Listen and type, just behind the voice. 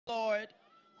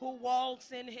who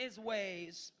walks in his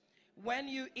ways. When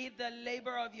you eat the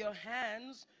labor of your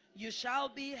hands, you shall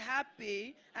be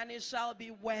happy, and it shall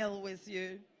be well with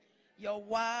you. Your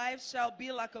wives shall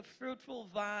be like a fruitful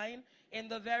vine in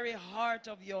the very heart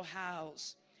of your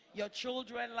house. Your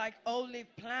children like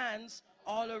olive plants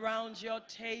all around your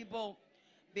table.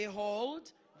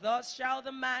 Behold, thus shall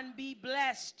the man be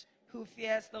blessed who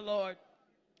fears the Lord.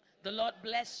 The Lord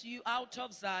bless you out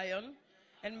of Zion,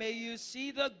 and may you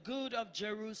see the good of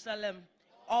Jerusalem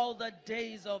all the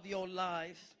days of your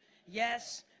life.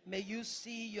 Yes, may you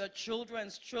see your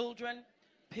children's children.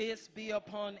 Peace be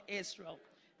upon Israel.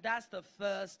 That's the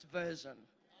first version.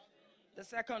 The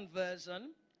second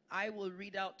version, I will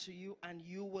read out to you and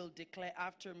you will declare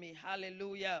after me.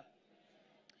 Hallelujah.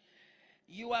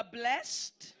 You are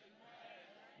blessed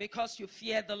because you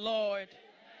fear the Lord.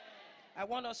 I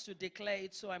want us to declare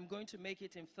it, so I'm going to make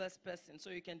it in first person so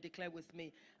you can declare with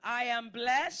me. I am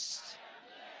blessed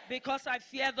because I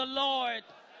fear the Lord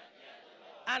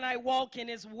and I walk in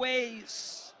his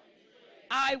ways.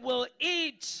 I will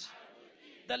eat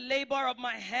the labor of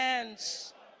my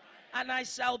hands and I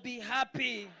shall be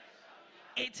happy.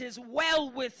 It is well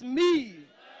with me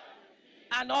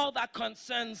and all that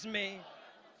concerns me.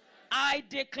 I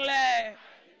declare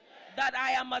that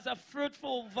I am as a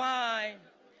fruitful vine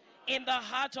in the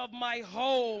heart of my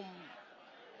home,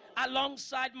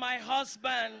 alongside my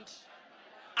husband,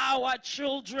 our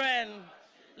children,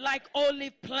 like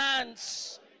olive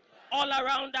plants all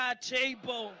around our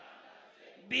table.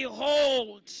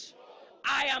 Behold,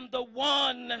 I am the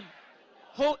one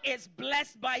who is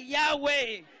blessed by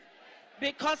Yahweh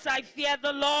because I fear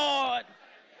the Lord.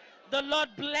 The Lord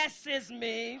blesses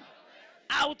me.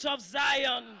 Out of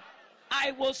Zion,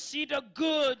 I will see the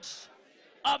good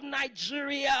of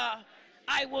Nigeria.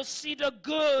 I will see the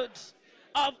good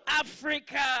of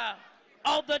Africa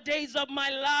all the days of my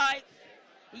life.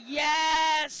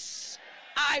 Yes,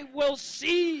 I will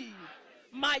see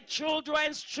my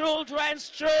children's children's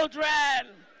children.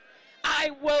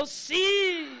 I will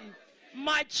see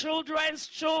my children's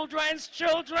children's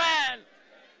children.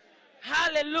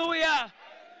 Hallelujah.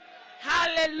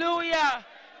 Hallelujah.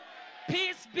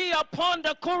 Peace be upon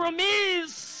the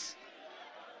Kurumis.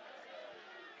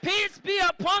 Peace be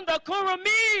upon the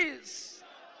Kurumis.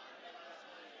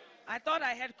 I thought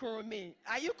I had Kurumi.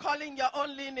 Are you calling your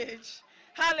own lineage?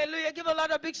 Hallelujah. Give a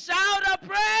lot of big shout of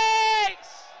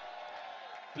praise.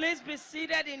 Please be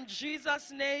seated in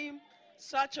Jesus' name.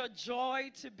 Such a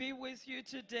joy to be with you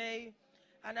today.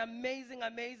 An amazing,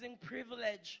 amazing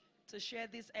privilege to share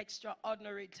this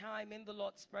extraordinary time in the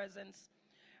Lord's presence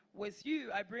with you.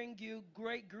 I bring you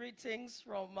great greetings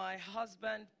from my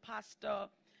husband, pastor,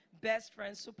 best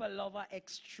friend, super lover,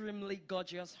 extremely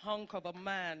gorgeous hunk of a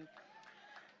man,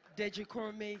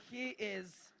 Deji-Kurunmi. He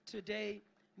is today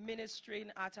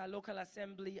ministering at our local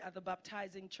assembly at the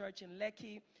Baptizing Church in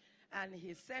Lekki, and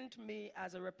he sent me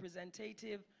as a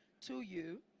representative to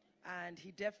you, and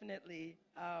he definitely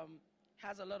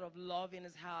has a lot of love in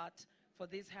his heart for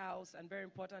this house, and very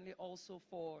importantly also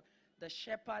for the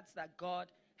shepherds that God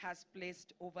has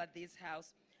placed over this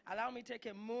house. Allow me to take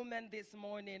a moment this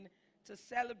morning to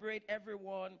celebrate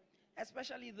everyone,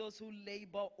 especially those who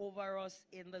labor over us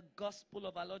in the gospel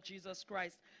of our Lord Jesus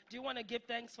Christ. Do you want to give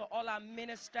thanks for all our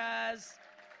ministers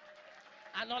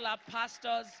and all our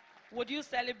pastors? Would you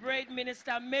celebrate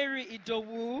Minister Mary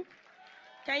Idowu?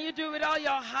 Can you do it with all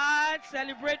your heart?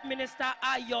 Celebrate Minister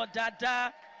Ayo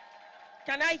Dada.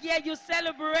 Can I hear you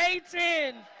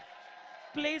celebrating?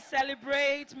 Please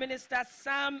celebrate Minister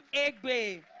Sam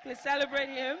Egbe. Please celebrate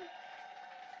him.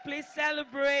 Please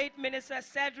celebrate Minister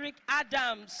Cedric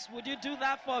Adams. Would you do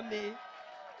that for me?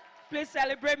 Please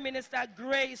celebrate Minister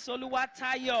Grace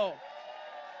Oluwatayo.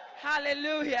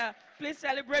 Hallelujah. Please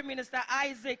celebrate Minister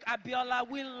Isaac Abiola.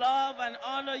 We love and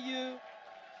honor you.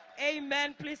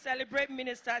 Amen. Please celebrate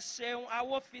Minister Sheung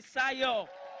Awofisayo.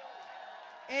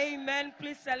 Amen.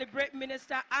 Please celebrate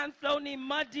Minister Anthony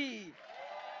Muddy.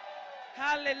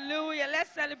 Hallelujah.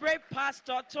 Let's celebrate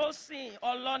Pastor Tosin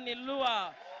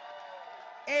Olonilua.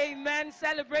 Amen.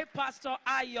 Celebrate Pastor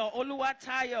Ayo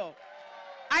Oluwatayo.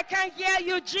 I can hear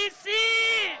you, GC.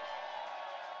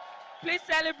 Please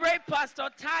celebrate Pastor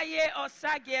Taye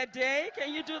Osagede.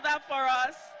 Can you do that for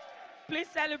us? Please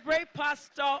celebrate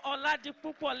Pastor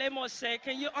Oladipupo Lemose.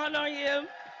 Can you honor him?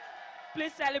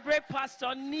 Please celebrate Pastor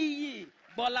Niyi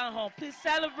Bolanhon. Please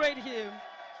celebrate him.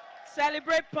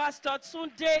 Celebrate Pastor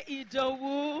Tunde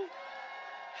Idowu.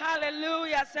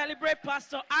 Hallelujah. Celebrate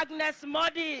Pastor Agnes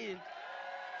Modi.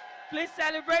 Please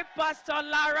celebrate Pastor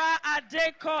Lara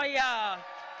Adekoya.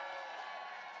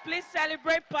 Please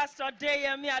celebrate Pastor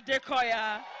Deyemi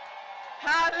Adekoya.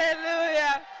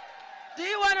 Hallelujah. Do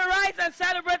you want rise and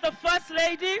celebrate the First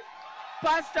Lady,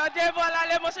 Pastor Debola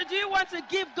Deji-Kurunmi. Do you want to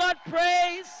give God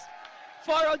praise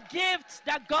for a gift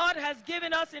that God has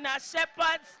given us in our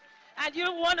shepherds? And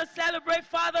you want to celebrate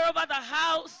Father over the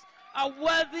house, a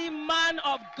worthy man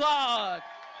of God,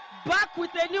 back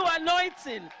with a new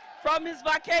anointing from his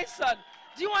vacation.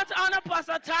 Do you want to honor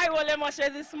Pastor Taiwo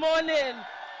Lemoshe this morning?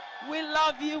 We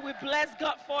love you. We bless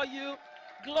God for you.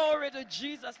 Glory to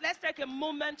Jesus. Let's take a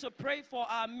moment to pray for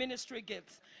our ministry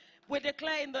gifts. We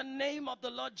declare in the name of the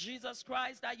Lord Jesus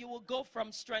Christ that you will go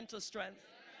from strength to strength.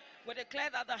 We declare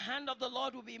that the hand of the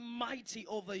Lord will be mighty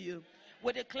over you.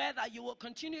 We declare that you will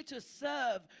continue to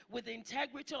serve with the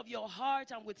integrity of your heart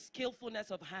and with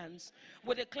skillfulness of hands.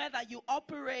 We declare that you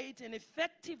operate in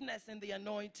effectiveness in the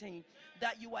anointing,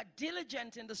 that you are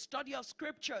diligent in the study of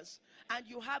scriptures, and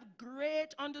you have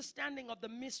great understanding of the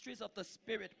mysteries of the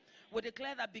Spirit. We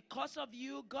declare that because of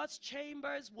you, God's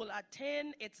chambers will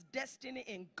attain its destiny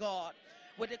in God.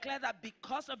 We declare that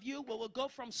because of you, we will go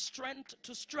from strength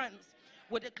to strength.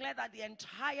 We declare that the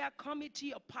entire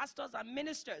committee of pastors and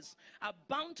ministers are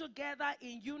bound together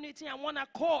in unity and one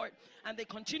accord, and they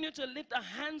continue to lift the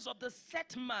hands of the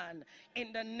set man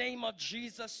in the name of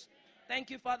Jesus. Thank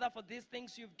you, Father, for these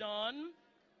things you've done.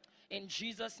 In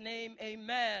Jesus' name,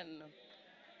 amen.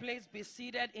 Please be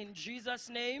seated in Jesus'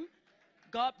 name.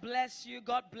 God bless you.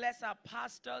 God bless our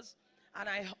pastors. And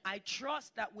I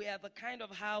trust that we are the kind of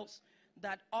house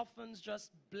that often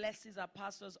just blesses our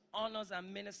pastors, honors our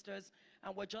ministers,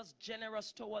 and we're just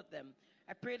generous toward them.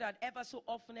 I pray that ever so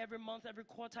often, every month, every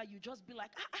quarter, you just be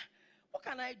like, what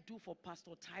can I do for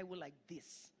Pastor Taiwo like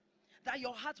this? That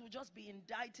your heart will just be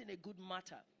inditing a good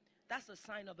matter. That's a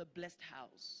sign of a blessed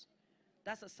house.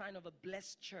 That's a sign of a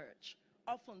blessed church.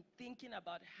 Often thinking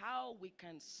about how we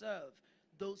can serve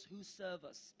those who serve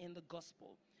us in the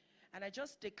gospel. And I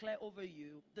just declare over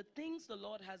you the things the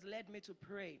Lord has led me to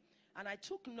pray. And I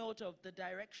took note of the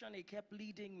direction he kept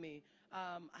leading me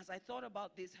as I thought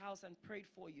about this house and prayed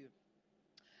for you.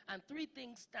 And three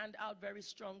things stand out very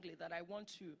strongly that I want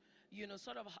to,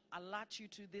 sort of alert you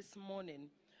to this morning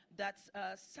that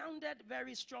sounded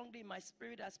very strongly in my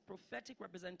spirit as prophetic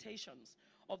representations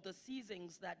of the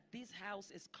seasons that this house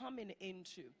is coming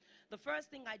into. The first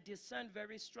thing I discerned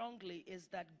very strongly is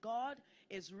that God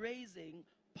is raising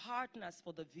partners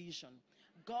for the vision.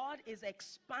 God is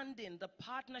expanding the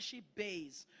partnership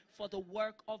base for the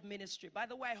work of ministry. By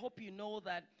the way, I hope you know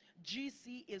that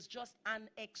GC is just an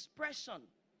expression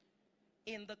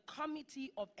in the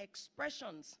committee of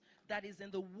expressions that is in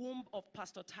the womb of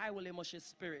Pastor Taiwo Lemoshe's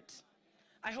spirit.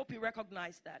 I hope you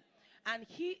recognize that. And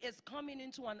he is coming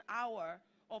into an hour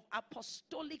of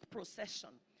apostolic procession.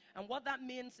 And what that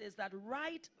means is that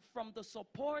right from the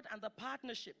support and the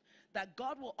partnership that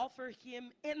God will offer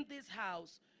him in this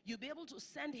house, you'll be able to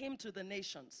send him to the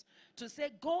nations to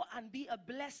say, go and be a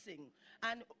blessing.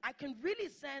 And I can really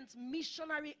sense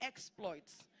missionary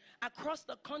exploits across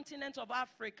the continent of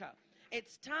Africa.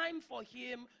 It's time for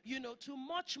him, to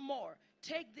much more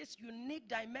take this unique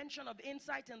dimension of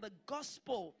insight in the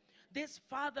gospel, this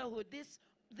fatherhood,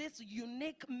 this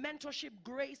unique mentorship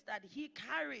grace that he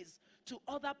carries to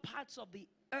other parts of the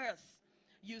earth,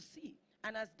 you see.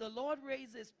 And as the Lord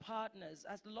raises partners,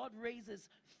 as the Lord raises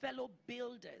fellow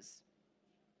builders,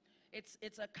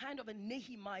 it's a kind of a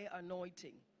Nehemiah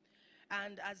anointing.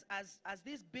 And as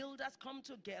these builders come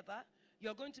together,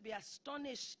 you're going to be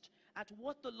astonished at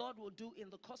what the Lord will do in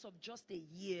the course of just a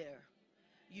year.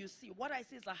 You see, what I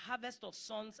see is a harvest of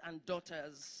sons and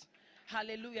daughters.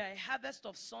 Hallelujah, a harvest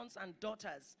of sons and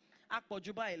daughters.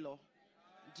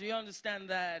 Do you understand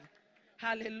that?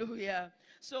 Hallelujah.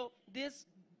 So these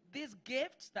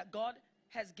gifts that God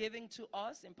has given to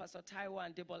us in Pastor Taiwo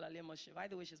and Debola Deji-Kurunmi. By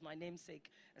the way, she's my namesake.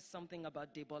 There's something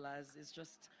about Debola. It's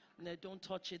just, don't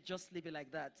touch it. Just leave it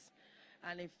like that.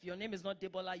 And if your name is not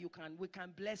Debola, we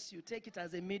can bless you. Take it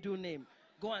as a middle name.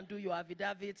 Go and do your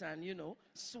affidavit and,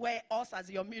 swear us as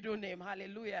your middle name.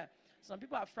 Hallelujah. Some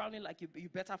people are frowning like you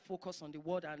better focus on the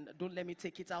word and don't let me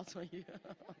take it out on you.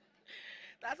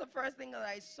 That's the first thing that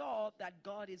I saw, that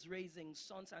God is raising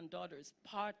sons and daughters,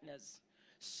 partners,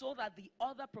 so that the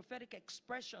other prophetic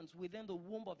expressions within the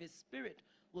womb of his spirit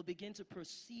will begin to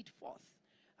proceed forth.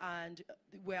 And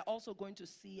we're also going to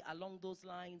see along those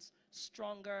lines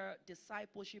stronger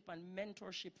discipleship and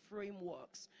mentorship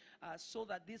frameworks so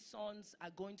that these sons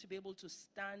are going to be able to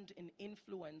stand in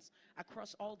influence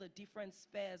across all the different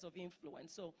spheres of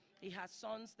influence. So he has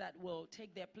sons that will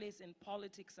take their place in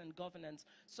politics and governance,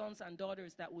 sons and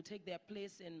daughters that will take their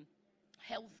place in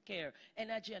healthcare,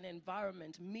 energy and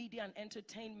environment, media and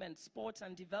entertainment, sports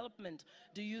and development.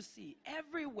 Do you see?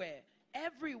 Everywhere.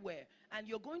 And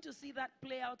you're going to see that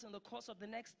play out in the course of the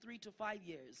next 3 to 5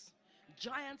 years.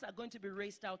 Giants are going to be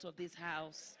raised out of this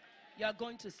house. You are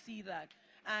going to see that.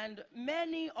 And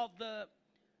many of the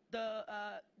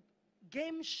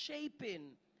game-shaping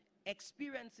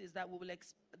experiences that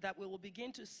we will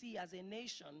begin to see as a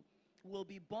nation will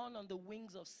be born on the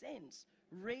wings of saints,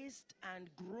 raised and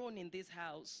grown in this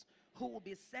house, who will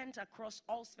be sent across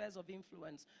all spheres of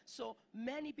influence. So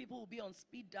many people will be on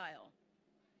speed dial,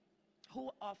 who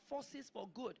are forces for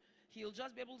good. He'll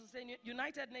just be able to say,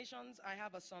 United Nations, I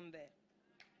have a son there.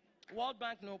 World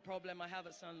Bank, no problem, I have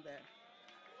a son there.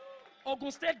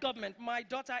 Ogun State government, my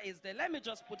daughter is there. Let me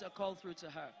just put a call through to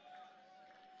her.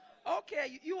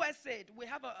 Okay, USAID, we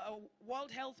have a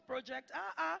World Health Project.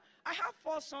 I have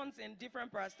 4 sons in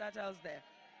different parastatals there.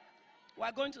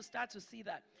 We're going to start to see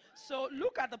that. So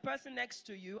look at the person next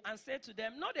to you and say to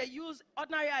them, no, they use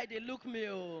ordinary eye, they look me.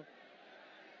 Oh.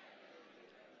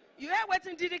 You hear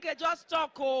waiting DDK, just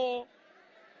talk. Oh.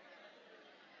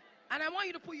 And I want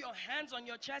you to put your hands on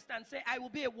your chest and say, I will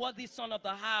be a worthy son of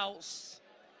the house.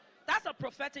 That's a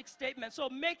prophetic statement, so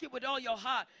make it with all your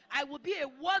heart. I will be a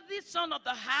worthy son of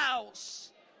the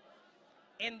house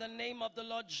in the name of the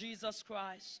Lord Jesus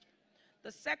Christ.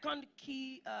 The second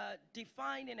key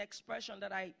defining expression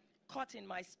that I caught in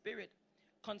my spirit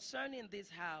concerning this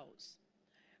house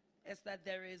is that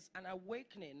there is an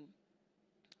awakening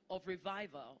of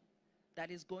revival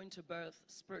that is going to birth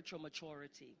spiritual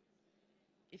maturity.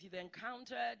 If you've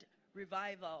encountered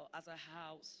revival as a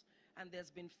house and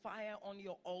there's been fire on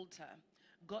your altar,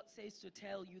 God says to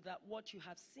tell you that what you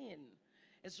have seen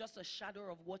is just a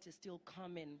shadow of what is still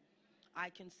coming. I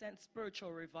can sense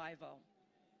spiritual revival.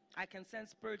 I can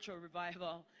sense spiritual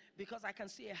revival because I can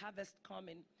see a harvest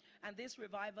coming. And this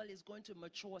revival is going to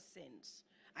mature saints.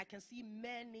 I can see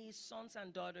many sons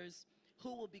and daughters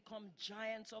who will become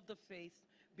giants of the faith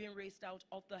being raised out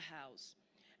of the house.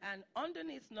 And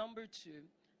underneath number 2,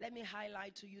 let me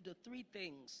highlight to you the 3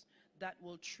 things that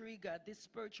will trigger this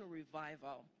spiritual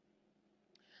revival.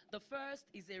 The first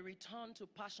is a return to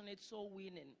passionate soul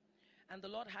winning. And the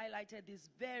Lord highlighted this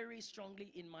very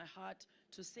strongly in my heart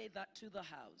to say that to the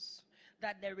house,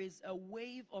 that there is a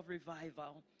wave of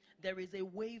revival. There is a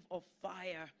wave of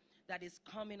fire that is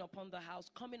coming upon the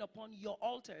house, coming upon your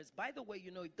altars. By the way,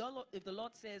 you know, if the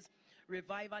Lord says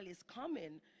revival is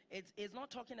coming, it's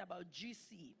not talking about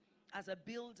GC as a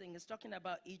building. It's talking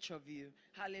about each of you.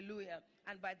 Hallelujah.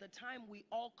 And by the time we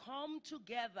all come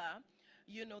together,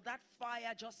 you know, that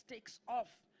fire just takes off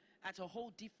at a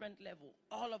whole different level,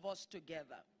 all of us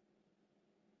together.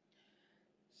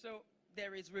 So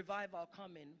there is revival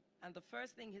coming. And the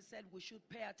first thing he said we should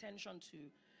pay attention to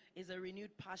is a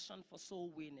renewed passion for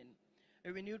soul winning,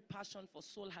 a renewed passion for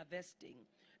soul harvesting,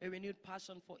 a renewed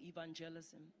passion for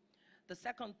evangelism. The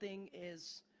second thing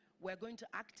is we're going to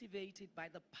activate it by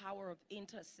the power of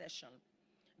intercession.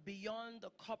 Beyond the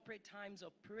corporate times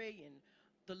of praying,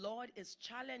 the Lord is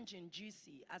challenging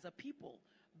GC as a people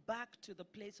back to the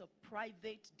place of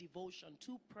private devotion,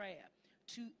 to prayer,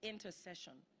 to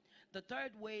intercession. The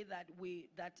third way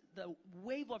that the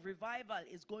wave of revival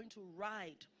is going to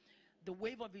ride, the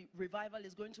wave of revival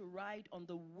is going to ride on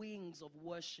the wings of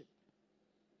worship.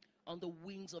 On the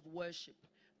wings of worship.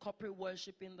 Corporate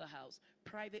worship in the house,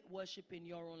 private worship in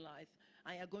your own life.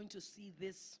 And you're going to see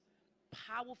this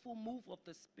powerful move of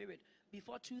the Spirit.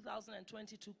 Before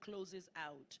 2022 closes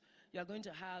out, you're going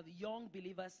to have young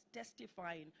believers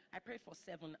testifying. I pray for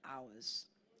 7 hours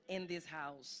in this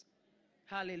house.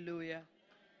 Hallelujah.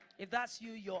 If that's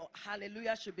you, your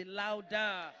hallelujah should be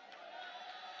louder.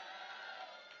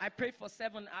 I prayed for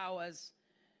 7 hours.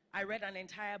 I read an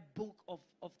entire book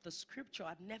of the scripture.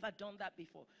 I've never done that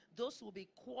before. Those will be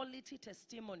quality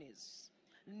testimonies,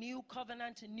 New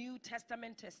Covenant, New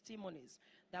Testament testimonies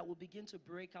that will begin to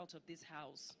break out of this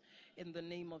house in the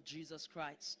name of Jesus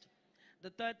Christ. The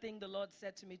third thing the Lord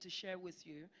said to me to share with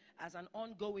you as an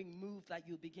ongoing move that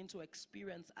you begin to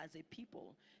experience as a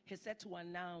people, he said to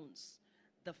announce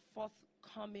the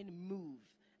forthcoming move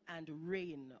and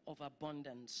reign of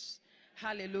abundance.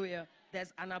 Hallelujah.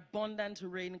 There's an abundant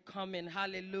rain coming.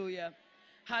 Hallelujah.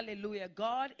 Hallelujah.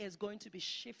 God is going to be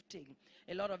shifting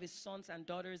a lot of his sons and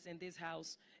daughters in this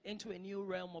house into a new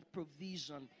realm of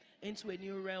provision, into a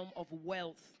new realm of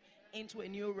wealth, into a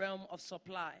new realm of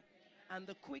supply. And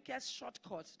the quickest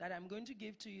shortcut that I'm going to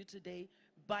give to you today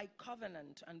by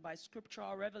covenant and by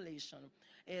scriptural revelation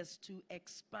is to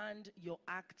expand your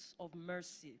acts of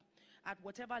mercy. At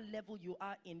whatever level you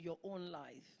are in your own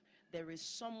life, there is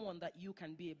someone that you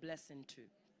can be a blessing to.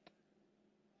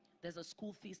 There's a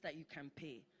school fees that you can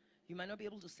pay. You might not be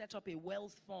able to set up a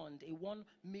wealth fund, a $1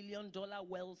 million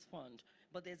wealth fund,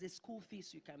 but there's a school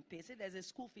fees you can pay. Say, there's a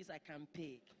school fees I can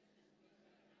pay.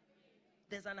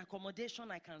 there's an accommodation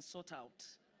I can sort out.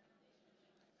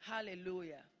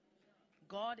 Hallelujah.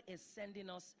 God is sending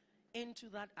us into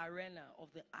that arena of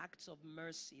the acts of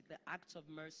mercy, the acts of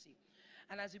mercy.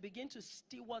 And as you begin to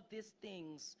steward these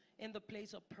things in the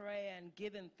place of prayer and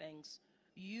giving thanks,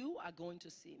 you are going to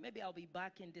see. Maybe I'll be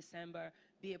back in December,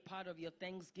 be a part of your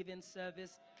Thanksgiving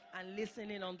service and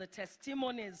listening on the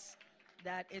testimonies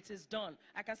that it is done.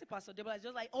 I can see Pastor Debola is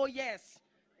just like, oh yes,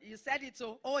 you said it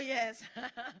so, oh yes.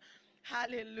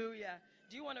 Hallelujah.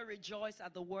 Do you want to rejoice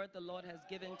at the word the Lord has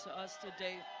given to us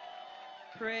today?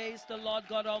 Praise the Lord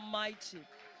God Almighty.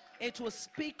 It will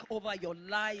speak over your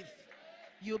life.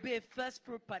 You'll be a first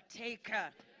fruit partaker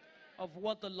of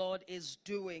what the Lord is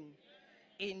doing.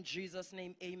 In Jesus'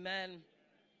 name, amen.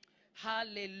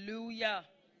 Hallelujah.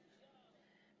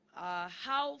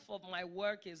 Half of my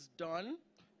work is done,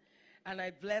 and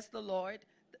I bless the Lord.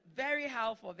 Very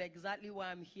half of exactly why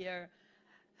I'm here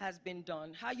has been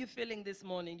done. How are you feeling this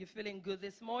morning? You feeling good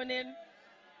this morning?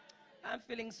 I'm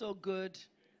feeling so good.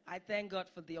 I thank God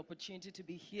for the opportunity to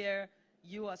be here.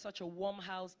 You are such a warm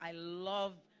house. I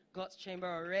love God's chamber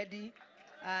already,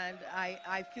 and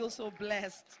I feel so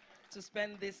blessed to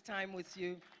spend this time with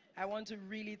you. I want to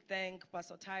really thank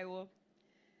Pastor Taiwo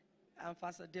and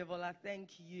Pastor Debola. Thank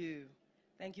you.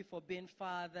 Thank you for being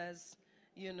fathers.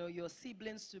 You know, your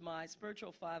siblings to my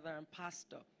spiritual father and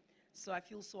pastor. So I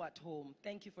feel so at home.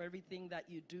 Thank you for everything that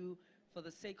you do for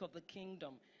the sake of the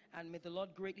kingdom. And may the Lord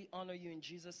greatly honor you in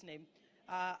Jesus' name.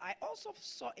 I also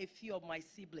saw a few of my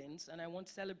siblings, and I want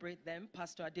to celebrate them.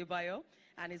 Pastor Adebayo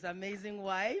and his amazing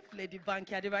wife, Lady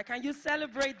Banky Adebayo. Can you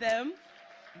celebrate them?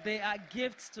 They are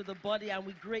gifts to the body, and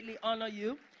we greatly honor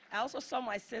you. I also saw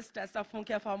my sister,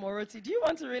 Safunke Famoroti. Do you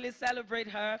want to really celebrate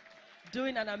her?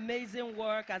 Doing an amazing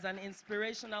work as an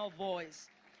inspirational voice.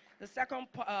 The second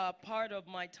part of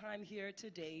my time here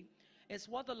today is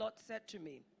what the Lord said to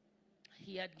me.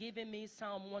 He had given me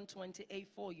Psalm 128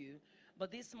 for you,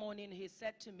 but this morning he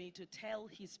said to me to tell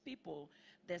his people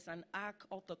there's an ark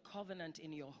of the covenant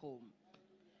in your home.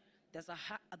 There's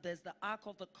the ark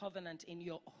of the covenant in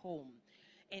your home.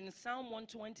 In Psalm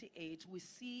 128, we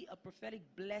see a prophetic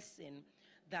blessing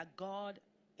that God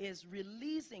is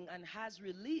releasing and has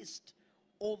released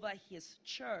over his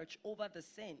church, over the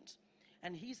saints.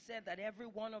 And he said that every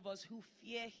one of us who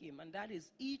fear him, and that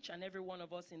is each and every one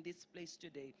of us in this place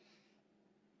today,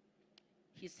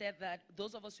 he said that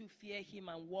those of us who fear him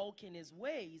and walk in his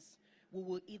ways, we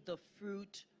will eat the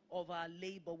fruit of our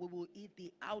labor. We will eat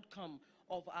the outcome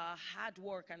of our hard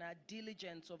work and our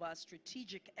diligence, of our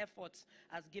strategic efforts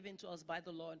as given to us by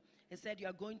the Lord. He said you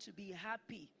are going to be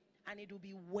happy and it will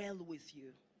be well with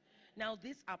you. Now,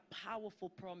 these are powerful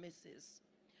promises.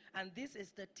 And this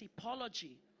is the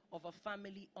typology of a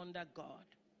family under God.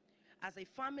 As a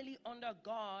family under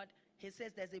God, he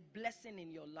says there's a blessing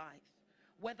in your life.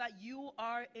 Whether you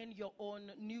are in your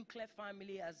own nuclear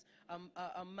family as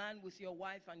a man with your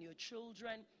wife and your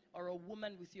children, or a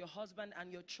woman with your husband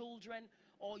and your children,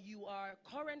 or you are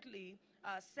currently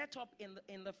set up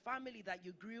in the family that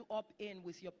you grew up in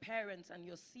with your parents and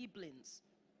your siblings.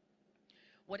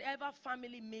 Whatever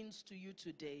family means to you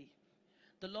today,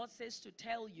 the Lord says to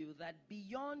tell you that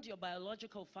beyond your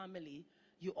biological family,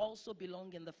 you also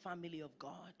belong in the family of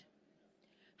God.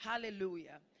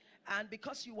 Hallelujah. And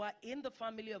because you are in the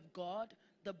family of God,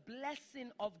 the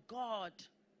blessing of God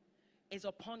is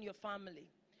upon your family.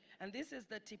 And this is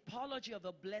the typology of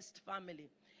a blessed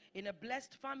family. In a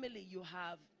blessed family, you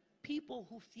have people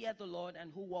who fear the Lord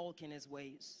and who walk in his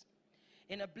ways.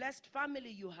 In a blessed family,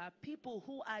 you have people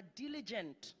who are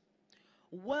diligent,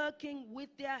 working with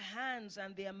their hands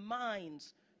and their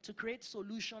minds to create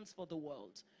solutions for the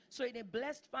world. So in a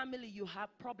blessed family, you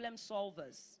have problem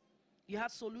solvers, you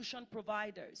have solution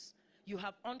providers, you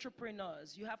have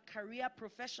entrepreneurs, you have career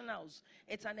professionals.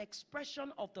 It's an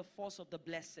expression of the force of the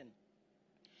blessing.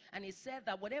 And he said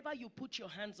that whatever you put your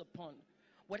hands upon,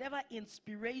 whatever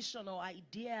inspiration or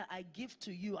idea I give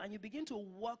to you, and you begin to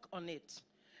work on it,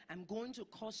 I'm going to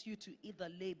cause you to eat the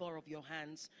labor of your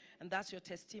hands. And that's your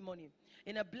testimony.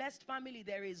 In a blessed family,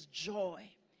 there is joy.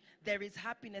 There is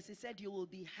happiness. He said you will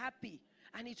be happy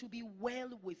and it will be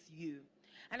well with you.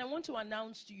 And I want to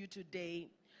announce to you today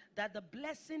that the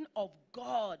blessing of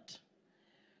God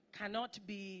can't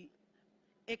be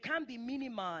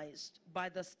minimized by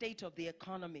the state of the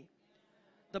economy.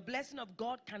 The blessing of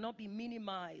God cannot be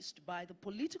minimized by the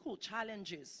political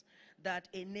challenges that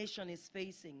a nation is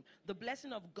facing. The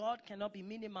blessing of God cannot be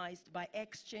minimized by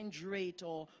exchange rate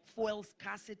or fuel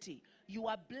scarcity. You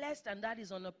are blessed, and that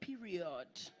is on a period.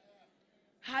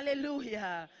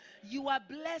 Hallelujah. You are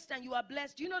blessed and you are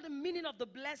blessed. Do you know the meaning of the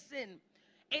blessing?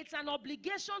 It's an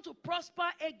obligation to prosper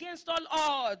against all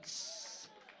odds.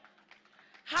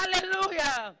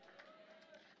 Hallelujah.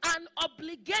 An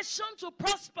obligation to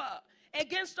prosper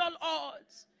against all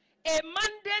odds. A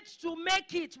mandate to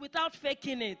make it without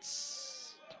faking it.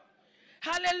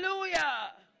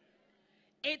 Hallelujah.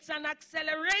 It's an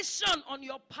acceleration on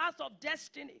your path of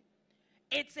destiny.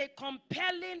 It's a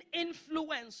compelling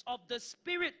influence of the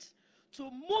Spirit to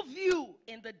move you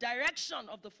in the direction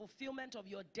of the fulfillment of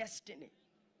your destiny.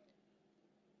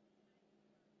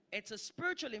 It's a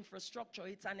spiritual infrastructure.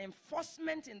 It's an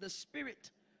enforcement in the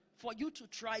Spirit for you to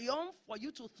triumph, for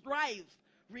you to thrive,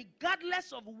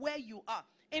 regardless of where you are.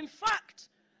 In fact,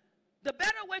 the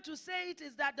better way to say it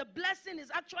is that the blessing is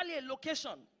actually a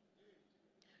location.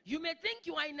 You may think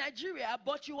you are in Nigeria,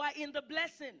 but you are in the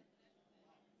blessing.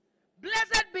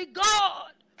 Blessed be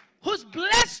God, who's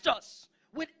blessed us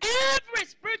with every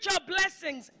spiritual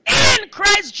blessings in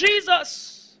Christ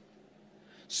Jesus.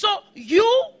 So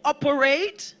you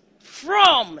operate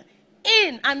from,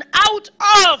 in, and out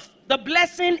of the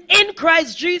blessing in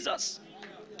Christ Jesus.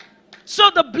 So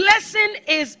the blessing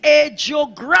is a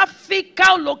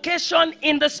geographical location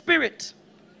in the Spirit.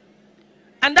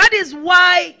 And that is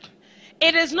why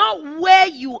it is not where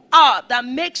you are that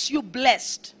makes you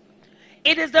blessed.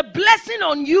 It is the blessing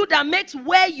on you that makes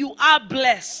where you are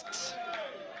blessed.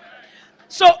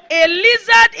 So a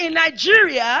lizard in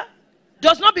Nigeria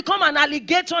does not become an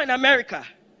alligator in America.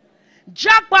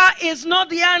 Japa is not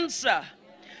the answer.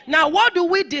 Now, what do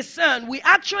we discern? We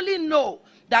actually know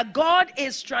that God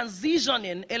is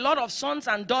transitioning a lot of sons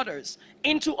and daughters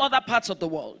into other parts of the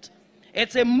world.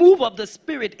 It's a move of the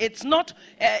Spirit. It's not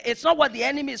what the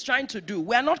enemy is trying to do.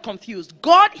 We are not confused.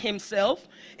 God himself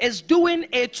is doing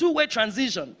a two-way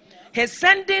transition. He's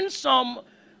sending some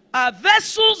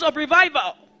vessels of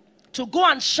revival to go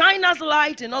and shine as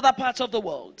light in other parts of the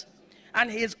world. And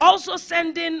he's also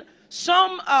sending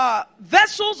some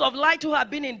vessels of light who have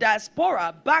been in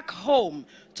diaspora back home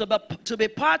to be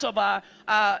part of our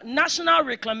national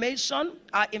reclamation,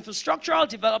 our infrastructural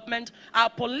development, our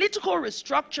political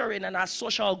restructuring, and our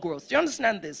social growth. Do you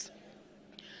understand this?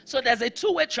 So there's a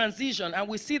two-way transition, and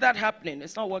we see that happening.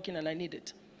 It's not working, and I need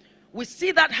it. We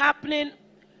see that happening.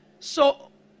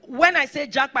 So when I say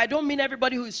jackpot, I don't mean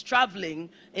everybody who is traveling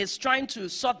is trying to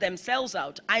sort themselves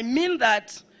out. I mean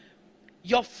that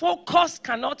your focus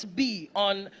cannot be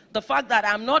on the fact that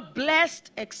I'm not blessed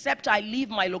except I leave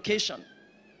my location.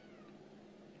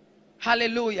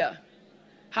 Hallelujah.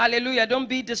 Hallelujah. Don't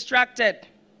be distracted.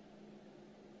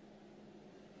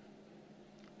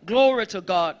 Glory to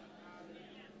God.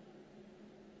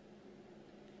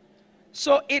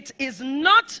 So it is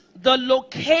not the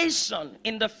location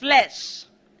in the flesh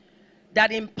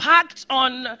that impacts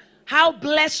on how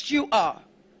blessed you are.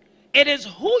 It is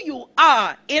who you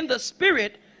are in the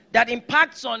Spirit that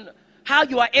impacts on how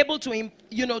you are able to,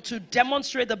 to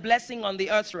demonstrate the blessing on the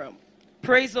earth realm.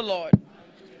 Praise the Lord.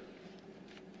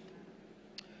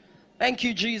 Thank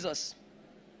you, Jesus.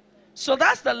 So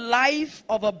that's the life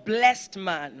of a blessed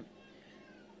man.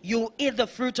 You eat the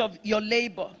fruit of your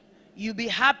labor. You be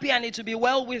happy and it will be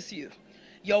well with you.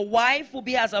 Your wife will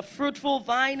be as a fruitful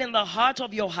vine in the heart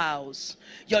of your house.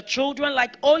 Your children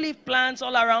like olive plants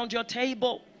all around your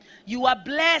table. You are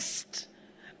blessed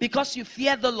because you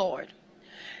fear the Lord.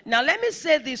 Now let me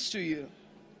say this to you.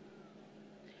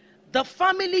 The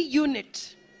family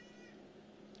unit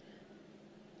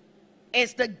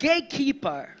is the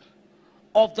gatekeeper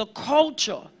of the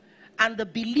culture and the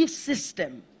belief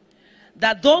system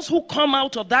that those who come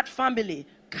out of that family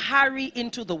carry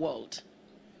into the world.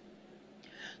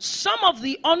 Some of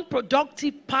the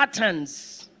unproductive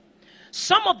patterns,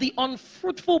 some of the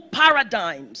unfruitful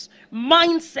paradigms,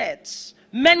 mindsets,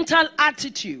 mental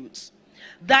attitudes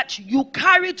that you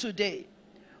carry today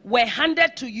were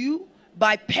handed to you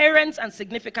by parents and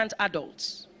significant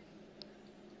adults.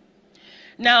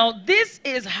 Now, this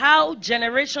is how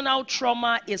generational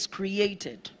trauma is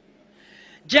created.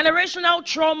 Generational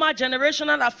trauma,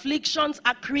 generational afflictions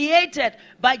are created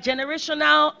by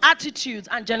generational attitudes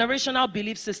and generational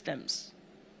belief systems.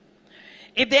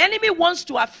 If the enemy wants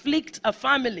to afflict a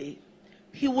family,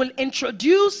 he will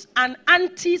introduce an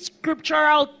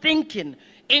anti-scriptural thinking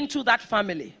into that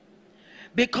family.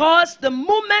 Because the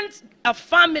moment a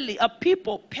family, a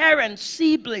people, parents,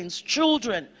 siblings,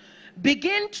 children,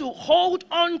 begin to hold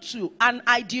on to an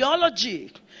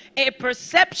ideology, a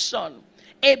perception,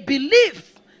 a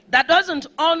belief that doesn't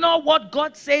honor what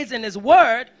God says in his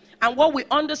word and what we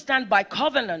understand by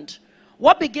covenant,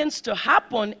 what begins to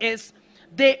happen is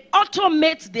they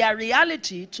automate their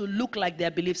reality to look like their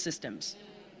belief systems.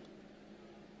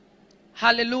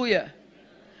 Hallelujah.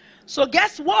 So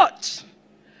guess what?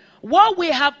 What we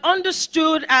have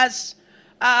understood as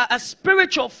a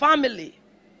spiritual family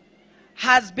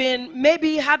has been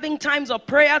maybe having times of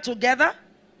prayer together.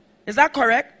 Is that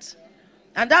correct?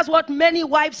 And that's what many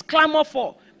wives clamor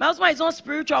for. My husband is not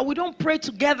spiritual. We don't pray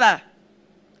together.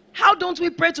 How don't we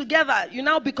pray together? You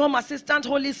now become assistant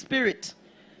Holy Spirit.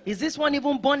 Is this one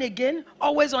even born again?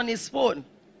 Always on his phone.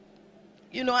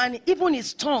 You know, and even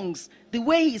his tongues, the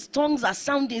way his tongues are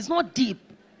sounding is not deep.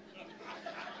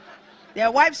 There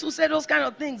are wives who say those kind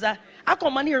of things.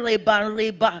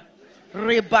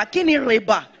 Reba. Kini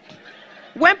reba.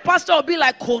 When pastor will be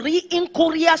like, Kori in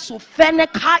Korea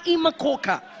sufeneka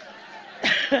imakoka.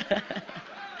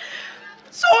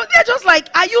 So they're just like,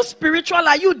 are you spiritual?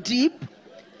 Are you deep?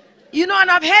 You know,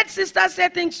 and I've heard sisters say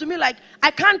things to me like,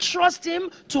 I can't trust him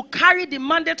to carry the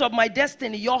mandate of my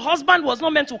destiny. Your husband was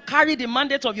not meant to carry the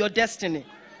mandate of your destiny.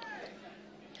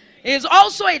 He is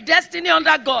also a destiny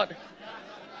under God.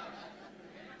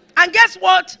 And guess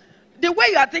what? The way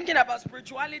you are thinking about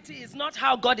spirituality is not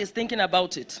how God is thinking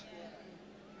about it.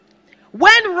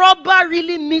 When rubber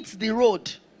really meets the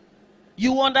road,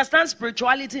 you understand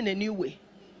spirituality in a new way.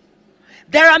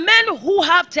 There are men who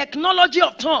have technology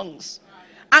of tongues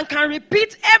and can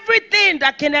repeat everything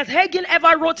that Kenneth Hagin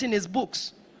ever wrote in his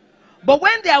books. But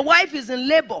when their wife is in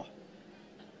labor,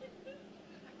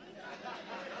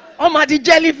 oh my, the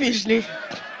jellyfish. And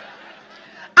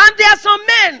there are some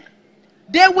men,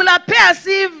 they will appear as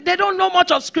if they don't know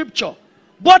much of scripture.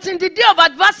 But in the day of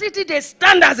adversity, they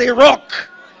stand as a rock.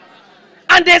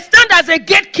 And they stand as a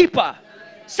gatekeeper,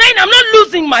 saying, I'm not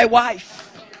losing my wife.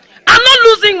 I'm not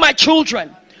losing my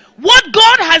children. What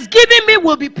God has given me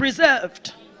will be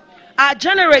preserved. Our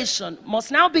generation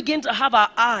must now begin to have our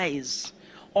eyes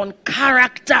on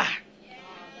character.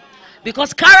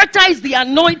 Because character is the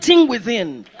anointing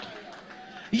within.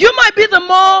 You might be the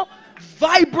more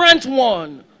vibrant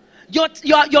one.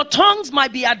 Your tongues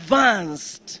might be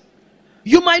advanced.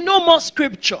 You might know more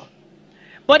scripture.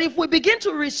 But if we begin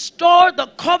to restore the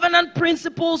covenant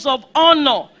principles of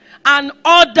honor and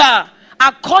order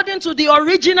according to the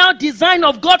original design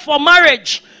of God for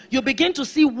marriage, you begin to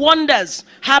see wonders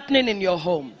happening in your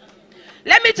home.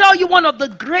 Let me tell you one of the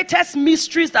greatest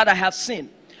mysteries that I have seen.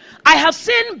 I have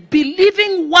seen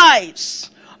believing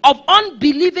wives of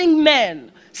unbelieving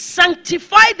men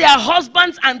sanctify their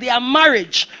husbands and their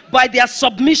marriage by their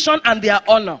submission and their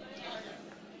honor.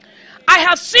 I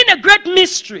have seen a great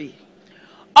mystery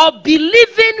of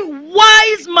believing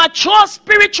wise, mature,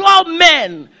 spiritual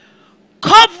men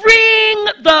covering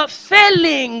the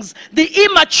failings, the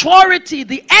immaturity,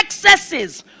 the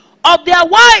excesses of their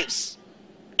wives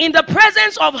in the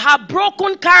presence of her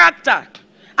broken character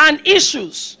and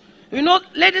issues. You know,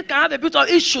 ladies can have a bit of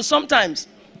issues sometimes.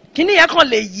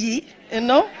 You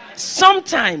know,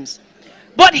 sometimes.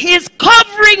 But he's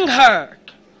covering her.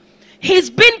 He's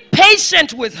been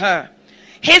patient with her.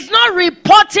 He's not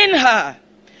reporting her.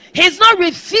 He's not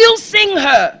refusing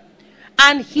her.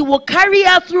 And he will carry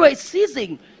her through a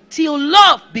season till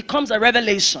love becomes a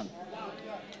revelation.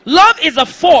 Love is a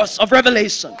force of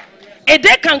revelation. A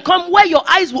day can come where your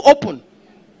eyes will open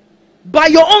by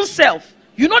your own self.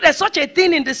 You know, there's such a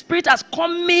thing in the spirit as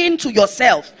coming to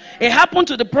yourself. It happened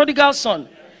to the prodigal son.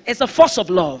 It's a force of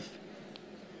love.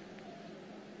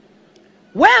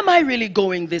 Where am I really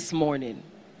going this morning?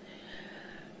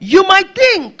 You might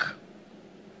think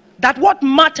that what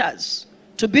matters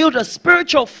to build a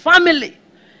spiritual family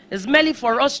is merely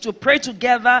for us to pray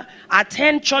together,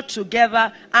 attend church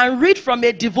together, and read from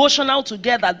a devotional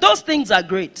together. Those things are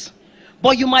great.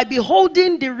 But you might be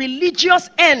holding the religious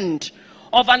end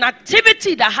of an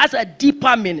activity that has a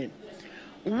deeper meaning.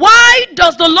 Why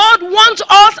does the Lord want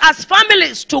us as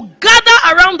families to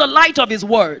gather around the light of his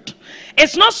word?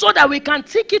 It's not so that we can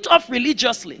tick it off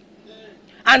religiously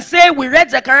and say we read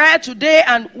Zechariah today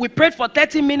and we prayed for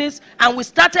 30 minutes and we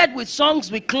started with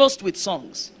songs, we closed with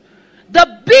songs.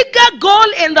 The bigger goal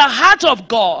in the heart of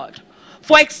God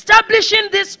for establishing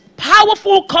this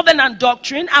powerful covenant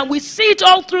doctrine, and we see it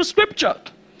all through scripture,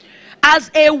 as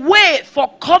a way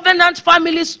for covenant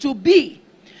families to be,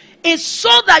 is so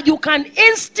that you can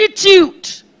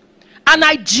institute an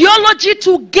ideology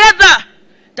together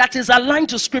that is aligned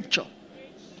to scripture.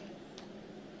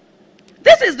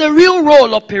 This is the real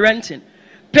role of parenting.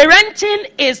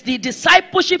 Parenting is the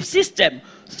discipleship system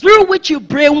through which you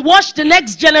brainwash the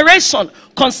next generation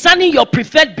concerning your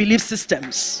preferred belief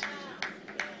systems.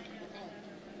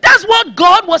 That's what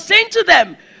God was saying to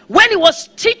them when he was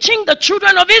teaching the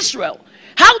children of Israel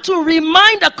how to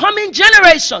remind the coming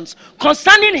generations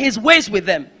concerning his ways with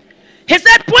them. He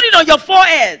said, put it on your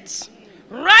foreheads.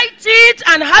 Write it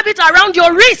and have it around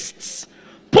your wrists.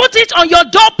 Put it on your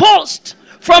doorpost.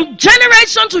 From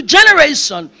generation to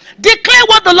generation, declare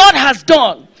what the Lord has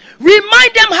done.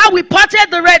 Remind them how we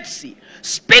parted the Red Sea. prophecy.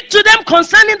 Speak to them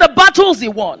concerning the battles he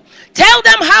won. Tell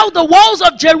them how the walls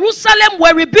of Jerusalem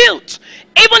were rebuilt,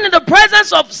 even in the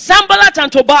presence of Sanballat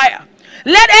and Tobiah.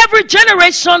 Let every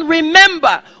generation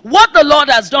remember what the Lord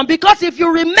has done, because if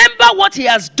you remember what he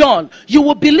has done, you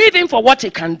will believe him for what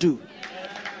he can do.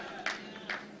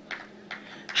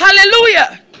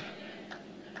 Hallelujah.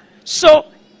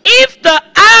 So if the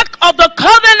Ark of the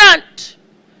Covenant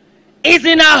is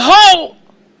in our home,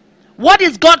 what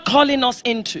is God calling us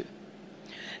into?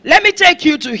 Let me take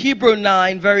you to Hebrews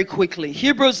 9 very quickly.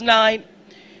 Hebrews 9.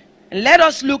 And let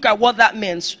us look at what that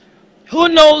means. Who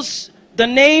knows the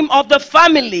name of the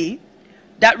family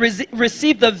that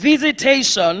received the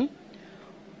visitation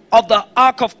of the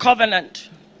Ark of Covenant?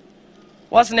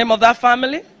 What's the name of that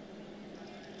family?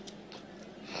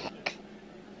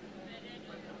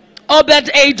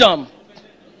 Obed-Edom.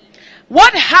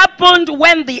 What happened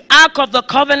when the Ark of the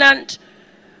Covenant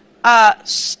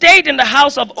stayed in the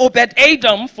house of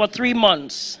Obed-Edom for 3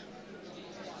 months?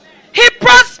 He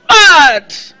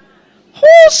prospered.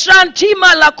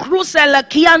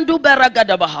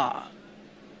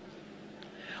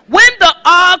 When the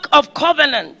Ark of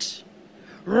Covenant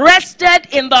rested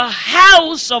in the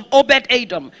house of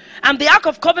Obed-Edom, and the Ark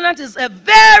of Covenant is a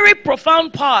very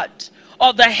profound part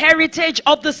of the heritage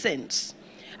of the saints,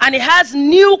 and it has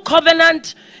new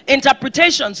covenant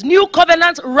interpretations, new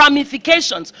covenant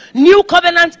ramifications, new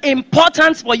covenant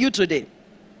importance for you today.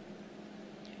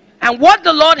 And what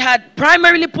the Lord had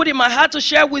primarily put in my heart to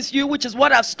share with you, which is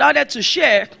what I've started to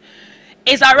share,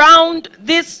 is around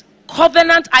these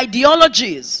covenant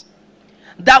ideologies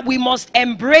that we must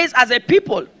embrace as a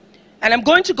people. And I'm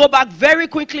going to go back very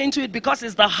quickly into it because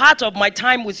it's the heart of my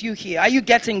time with you here. Are you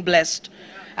getting blessed?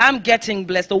 I'm getting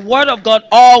blessed. The word of God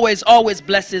always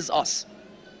blesses us.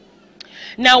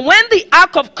 Now, when the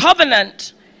Ark of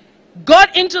Covenant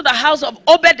got into the house of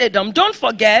Obed-Edom, don't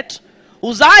forget,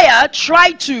 Uzziah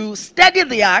tried to steady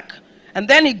the ark, and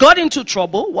then he got into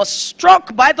trouble, was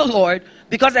struck by the Lord,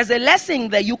 because there's a lesson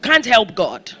that you can't help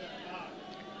God.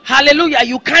 Hallelujah,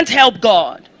 you can't help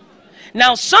God.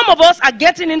 Now, some of us are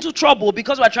getting into trouble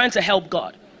because we're trying to help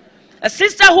God. A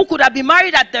sister who could have been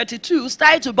married at 32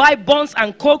 started to buy buns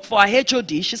and coke for her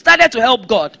HOD. She started to help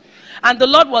God. And the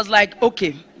Lord was like,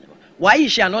 okay, why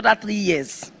is she another 3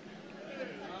 years?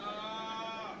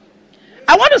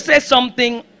 I want to say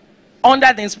something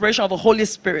under the inspiration of the Holy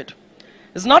Spirit.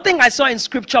 It's nothing I saw in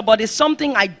scripture, but it's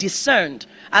something I discerned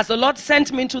as the Lord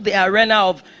sent me into the arena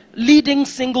of leading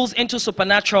singles into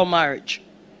supernatural marriage.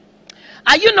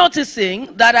 Are you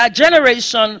noticing that our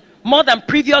generation, more than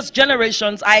previous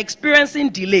generations, are experiencing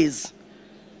delays?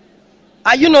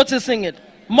 Are you noticing it?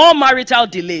 More marital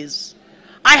delays.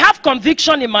 I have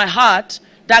conviction in my heart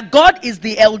that God is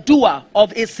the eldoer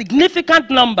of a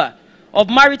significant number of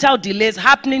marital delays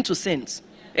happening to saints.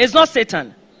 It's not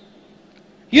Satan.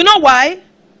 You know why?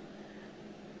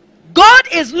 God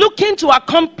is looking to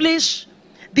accomplish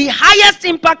the highest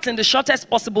impact in the shortest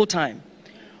possible time.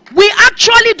 We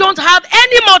actually don't have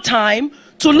any more time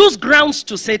to lose grounds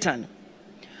to Satan.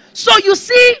 So you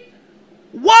see,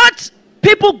 what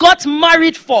people got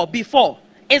married for before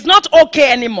is not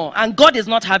okay anymore, and God is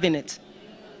not having it.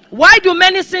 Why do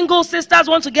many single sisters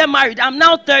want to get married? I'm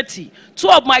now 30. 2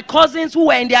 of my cousins who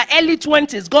were in their early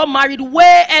 20s got married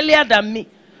way earlier than me.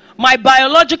 My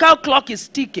biological clock is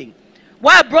ticking.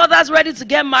 While brother's ready to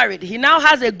get married, he now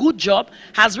has a good job,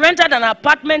 has rented an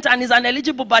apartment, and is an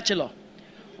eligible bachelor.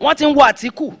 What in what?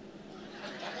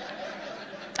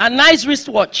 A nice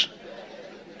wristwatch.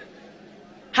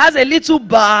 Has a little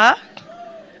bar,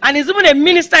 and is even a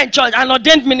minister in church, an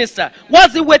ordained minister.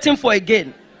 What's he waiting for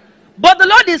again? But the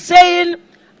Lord is saying,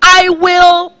 I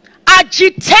will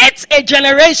agitate a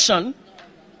generation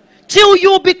till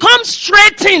you become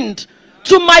straightened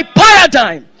to my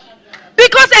paradigm.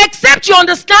 Because except you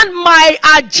understand my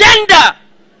agenda,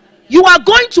 you are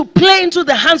going to play into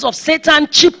the hands of Satan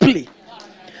cheaply.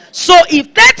 So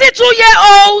if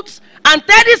 32-year-olds and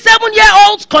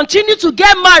 37-year-olds continue to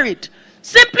get married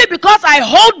simply because I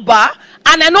hold bar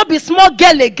and I not be small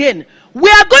girl again, we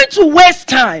are going to waste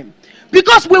time.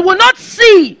 Because we will not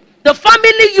see the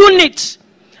family unit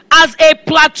as a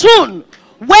platoon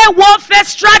where warfare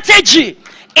strategy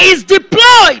is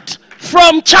deployed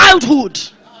from childhood.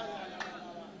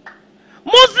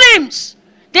 Muslims,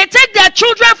 they take their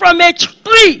children from age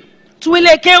 3 to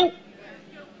Ilekeu.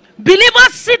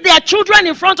 Believers sit their children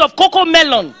in front of cocoa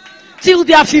melon till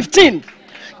they are 15.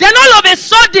 Then all of a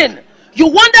sudden, you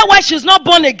wonder why she's not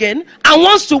born again and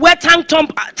wants to wear tank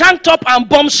top and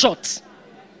bomb shorts.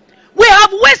 We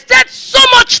have wasted so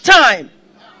much time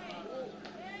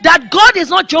that God is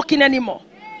not joking anymore.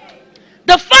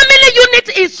 The family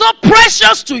unit is so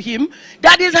precious to him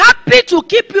that he's happy to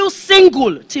keep you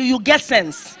single till you get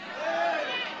sense.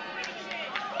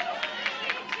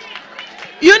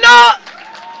 You know,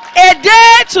 a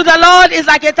day to the Lord is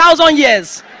like 1,000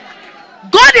 years.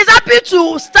 God is happy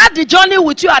to start the journey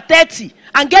with you at 30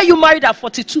 and get you married at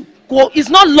 42. It's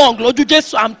not long, Lord.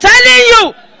 I'm telling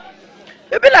you.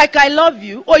 You'll be like, I love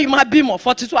you. Or you might be more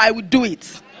 42. I will do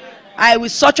it. I will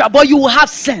sort you out, but you will have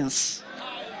sense.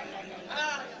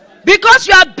 Because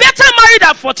you are better married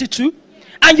at 42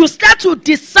 and you start to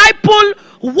disciple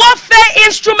warfare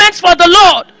instruments for the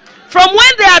Lord from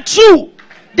when they are 2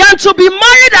 than to be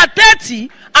married at 30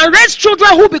 and raise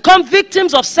children who become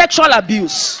victims of sexual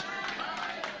abuse.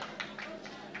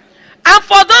 And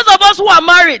for those of us who are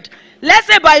married, let's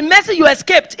say by mercy you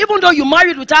escaped, even though you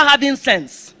married without having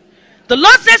sense. The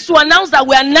Lord says to announce that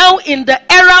we are now in the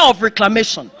era of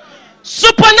reclamation.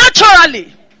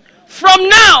 Supernaturally, from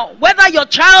now, whether your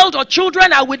child or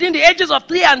children are within the ages of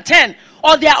 3 and 10,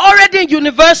 or they are already in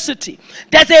university,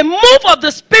 there's a move of the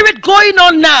Spirit going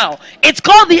on now. It's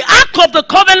called the Ark of the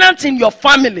Covenant in your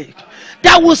family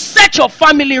that will set your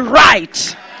family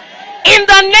right. In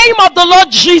the name of the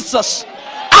Lord Jesus,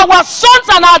 our sons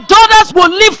and our daughters will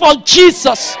live for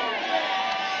Jesus.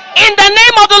 In the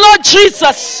name of the Lord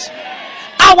Jesus,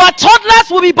 our toddlers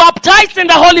will be baptized in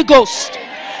the Holy Ghost.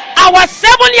 Our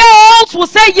 7-year-olds will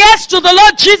say yes to the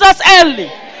Lord Jesus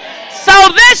early.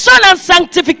 Salvation and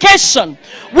sanctification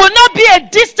will not be a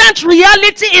distant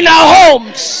reality in our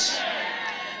homes.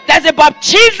 There's a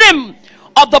baptism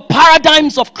of the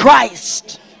paradigms of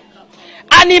Christ,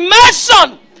 an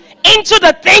immersion into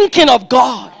the thinking of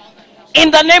God.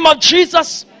 In the name of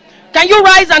Jesus, can you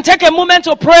rise and take a moment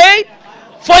to pray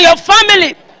for your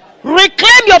family?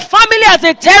 Reclaim your family as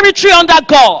a territory under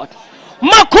God.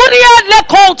 Makuria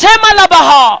leko tema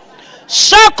labaha.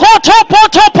 Shakoto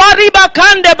poto pariba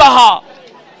kande baha.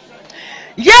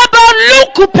 Yeba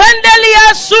luku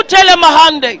pendelia sutele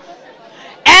mahande.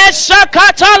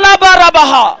 Eshakata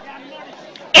labarabaha.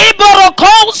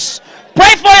 Iborokos,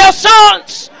 pray for your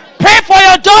sons, pray for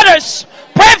your daughters,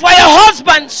 pray for your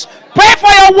husbands, pray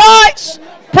for your wives,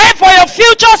 pray for your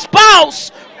future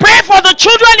spouse, pray for the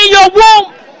children in your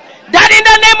womb, that in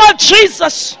the name of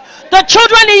Jesus, the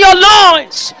children in your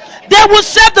loins, they will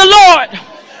serve the Lord.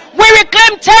 We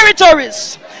reclaim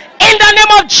territories in the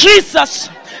name of Jesus.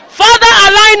 Father,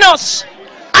 align us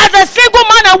as a single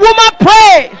man and woman.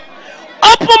 Pray,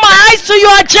 open my eyes to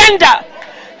your agenda.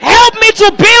 Help me to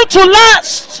build to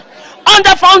last on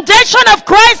the foundation of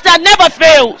Christ that never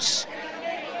fails.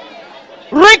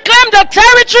 Reclaim the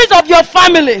territories of your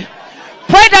family.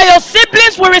 Pray that your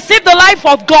siblings will receive the life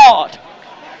of God.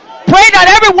 Pray that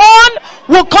everyone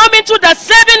will come into the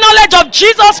saving knowledge of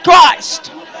Jesus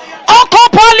Christ.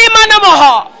 Okopali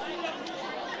manamaha.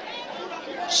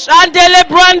 Shandele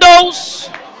brandos.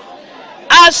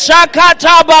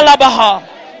 Ashakata balabaha.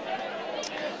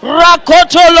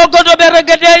 Rakoto logodo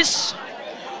beregedes.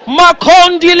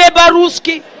 Makondi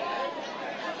lebaruski.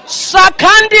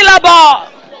 Sakandi laba.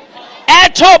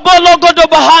 Eto bologodo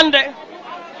bahande.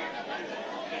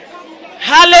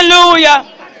 Hallelujah.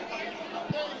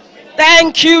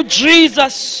 Thank you,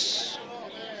 Jesus.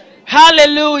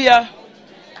 Hallelujah.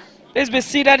 Please be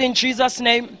seated in Jesus'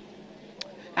 name.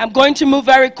 I'm going to move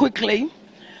very quickly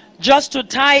just to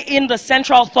tie in the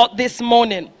central thought this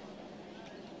morning.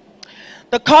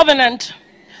 The covenant,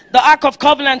 the Ark of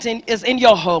Covenant is in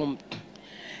your home.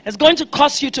 It's going to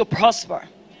cause you to prosper.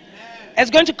 It's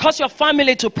going to cause your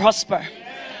family to prosper.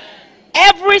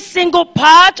 Every single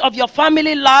part of your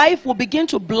family life will begin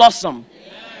to blossom.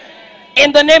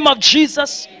 In the name of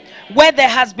Jesus, where there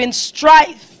has been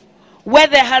strife, where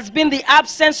there has been the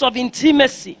absence of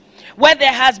intimacy, where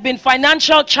there has been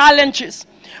financial challenges,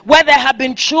 where there have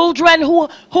been children who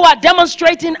are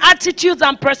demonstrating attitudes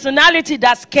and personality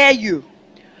that scare you.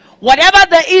 Whatever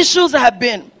the issues have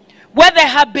been, where there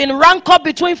have been rancor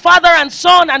between father and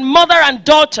son and mother and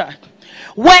daughter,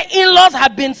 where in-laws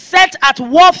have been set at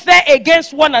warfare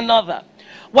against one another,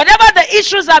 whatever the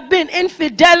issues have been,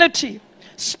 infidelity,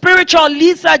 spiritual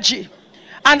lethargy,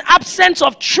 an absence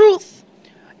of truth,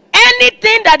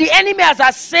 anything that the enemy has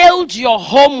assailed your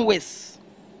home with,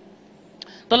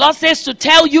 the Lord says to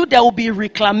tell you there will be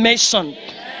reclamation.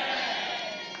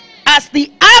 As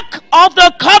the Ark of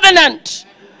the Covenant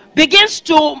begins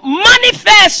to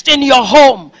manifest in your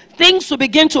home, things will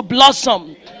begin to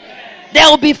blossom. There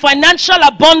will be financial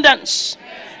abundance.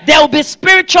 There will be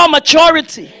spiritual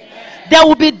maturity. There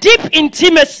will be deep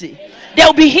intimacy. There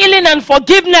will be healing and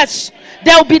forgiveness.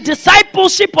 There will be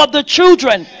discipleship of the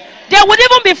children. There would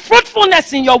even be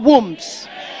fruitfulness in your wombs.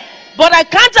 But I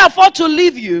can't afford to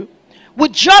leave you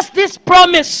with just this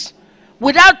promise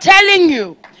without telling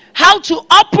you how to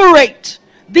operate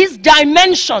these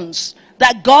dimensions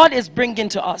that God is bringing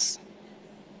to us.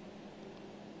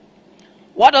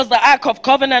 What does the Ark of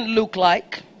Covenant look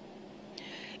like?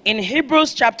 In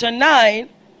Hebrews chapter 9,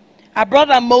 our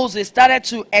brother Moses started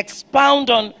to expound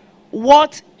on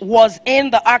what was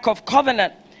in the Ark of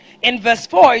Covenant. In verse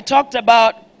 4, he talked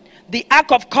about the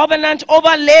Ark of Covenant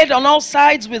overlaid on all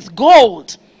sides with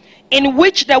gold, in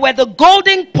which there were the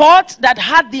golden pots that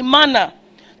had the manna.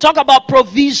 Talk about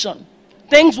provision.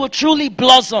 Things will truly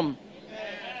blossom.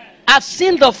 I've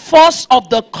seen the force of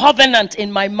the covenant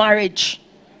in my marriage.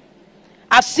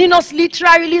 I've seen us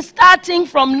literally starting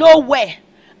from nowhere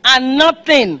and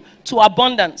nothing to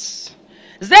abundance.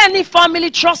 Is there any family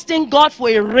trusting God for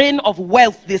a reign of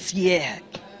wealth this year?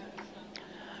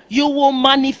 You will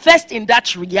manifest in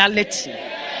that reality.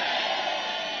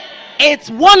 It's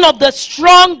one of the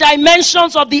strong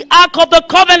dimensions of the Ark of the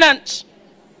Covenant.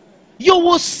 You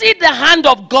will see the hand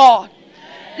of God.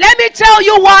 Let me tell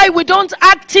you why we don't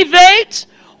activate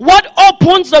what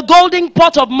opens the golden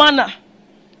pot of manna.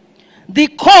 The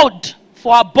code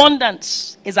for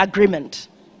abundance is agreement.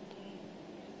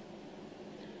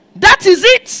 That is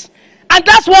it. And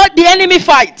that's what the enemy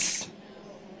fights.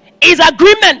 Is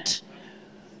agreement.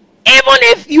 Even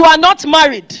if you are not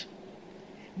married,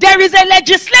 there is a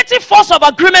legislative force of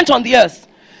agreement on the earth.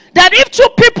 That if two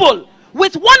people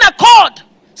with one accord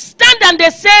stand and they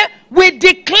say, we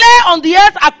declare on the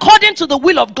earth according to the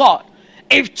will of God.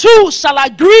 If two shall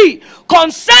agree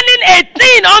concerning a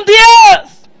thing on the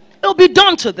earth, it will be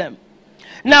done to them.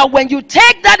 Now, when you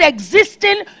take that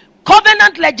existing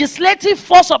covenant legislative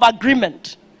force of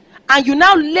agreement and you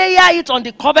now layer it on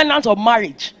the covenant of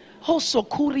marriage, there's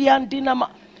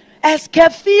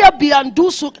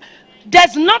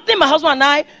nothing my husband and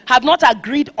I have not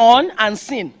agreed on and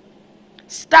seen.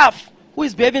 Staff who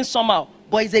is behaving somehow,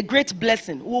 but it's a great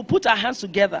blessing. We'll put our hands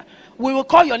together. We will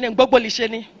call your name.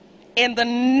 In the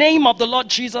name of the Lord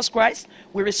Jesus Christ,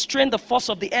 we restrain the force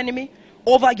of the enemy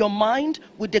over your mind.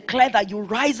 We declare that you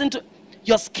rise into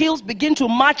your skills, begin to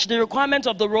match the requirement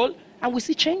of the role, and we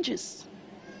see changes.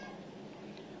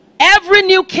 Every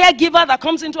new caregiver that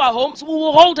comes into our homes, we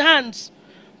will hold hands,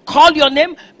 call your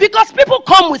name, because people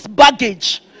come with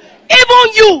baggage.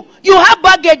 Even you have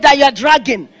baggage that you are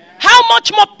dragging. How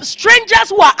much more strangers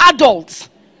who are adults?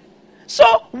 So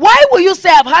why will you say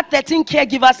I've had 13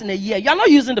 caregivers in a year? You're not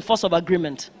using the force of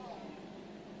agreement.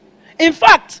 In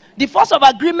fact, the force of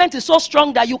agreement is so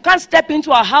strong that you can't step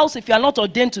into a house if you are not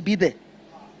ordained to be there.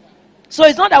 So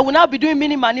it's not that we'll now be doing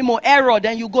minimal error,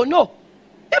 then you go, no.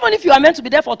 Even if you are meant to be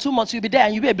there for 2 months, you'll be there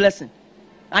and you'll be a blessing.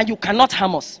 And you cannot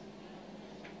harm us.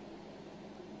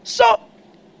 So,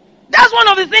 that's one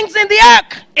of the things in the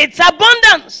ark. It's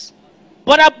abundance.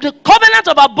 But the covenant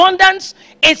of abundance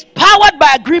is powered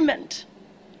by agreement.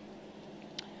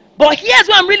 But here's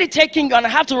where I'm really taking you, and I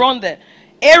have to run there.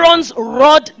 Aaron's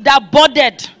rod that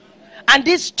budded. And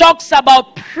this talks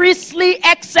about priestly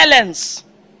excellence.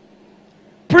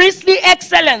 Priestly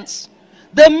excellence.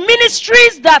 The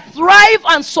ministries that thrive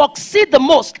and succeed the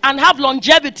most and have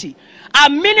longevity are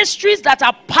ministries that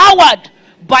are powered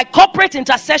by corporate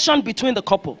intercession between the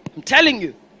couple. I'm telling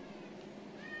you.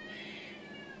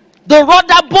 The rod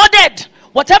that budded,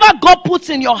 whatever God puts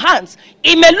in your hands,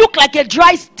 it may look like a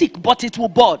dry stick, but it will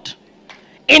bud.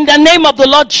 In the name of the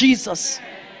Lord Jesus.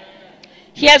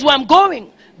 Here's where I'm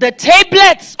going. The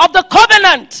tablets of the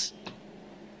covenant.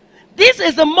 This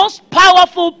is the most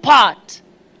powerful part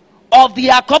of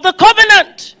the Ark of the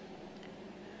Covenant.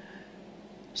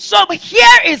 So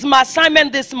here is my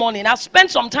assignment this morning. I've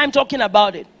spent some time talking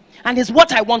about it, and it's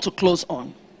what I want to close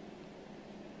on.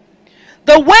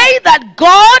 The way that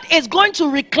God is going to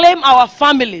reclaim our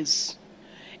families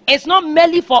is not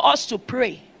merely for us to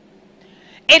pray.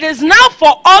 It is now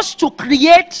for us to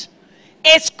create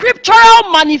a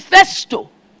scriptural manifesto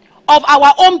of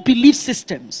our own belief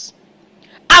systems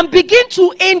and begin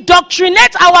to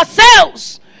indoctrinate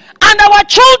ourselves and our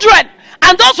children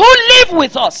and those who live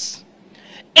with us.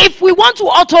 If we want to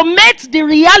automate the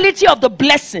reality of the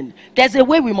blessing, there's a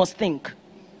way we must think.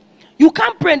 You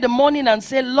can't pray in the morning and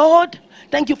say, Lord,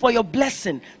 thank you for your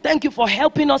blessing. Thank you for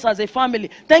helping us as a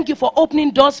family. Thank you for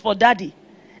opening doors for daddy.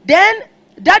 Then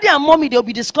daddy and mommy, they'll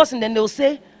be discussing, then they'll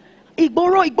say,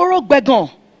 Igboro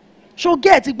gbegon. She'll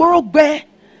get Igboro gbe.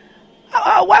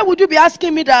 Why would you be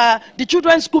asking me the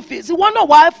children's school fees? You wonder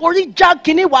why for it jack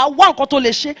kini wa one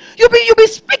kotoleshe. You be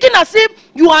speaking as if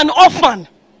you are an orphan.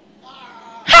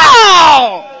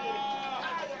 How?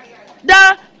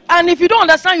 And if you don't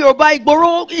understand Yoruba,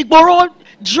 Igboro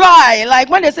dry. Like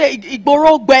when they say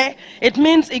Igboro gbe, it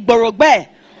means Igboro gbe.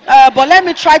 But let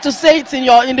me try to say it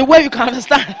in the way you can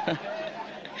understand.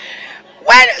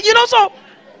 When, so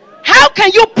how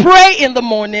can you pray in the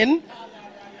morning,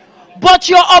 but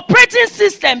your operating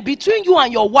system between you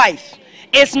and your wife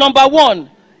is number one,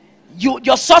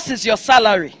 your source is your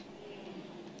salary.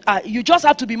 You just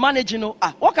have to be managing.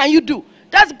 What can you do?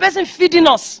 That's the person feeding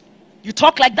us. You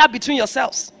talk like that between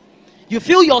yourselves. You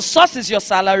feel your source is your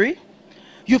salary.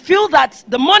 You feel that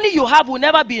the money you have will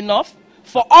never be enough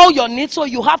for all your needs, so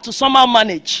you have to somehow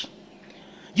manage.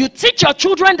 You teach your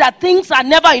children that things are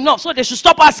never enough, so they should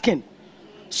stop asking.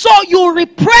 So you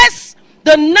repress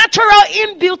the natural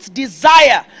inbuilt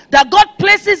desire that God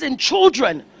places in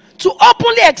children to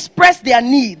openly express their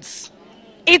needs.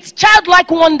 It's childlike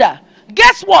wonder.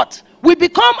 Guess what? We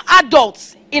become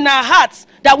adults in our hearts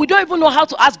that we don't even know how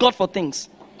to ask God for things.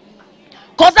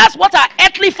 Because that's what our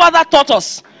earthly father taught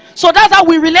us. So that's how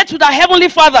we relate with our heavenly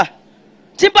father.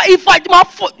 If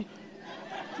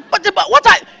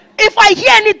I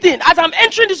hear anything as I'm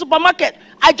entering the supermarket,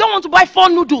 I don't want to buy 4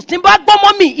 noodles.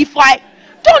 If I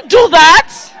don't do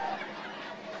that,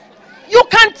 you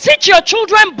can teach your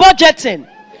children budgeting.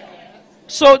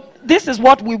 So this is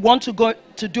what we want to go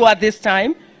to do at this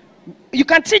time. You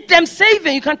can teach them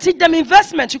saving, you can teach them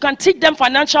investment, you can teach them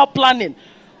financial planning,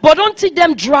 but don't teach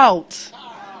them drought.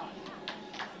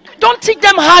 Don't teach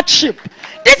them hardship.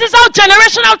 This is how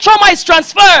generational trauma is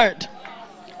transferred.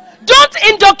 Don't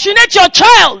indoctrinate your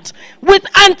child with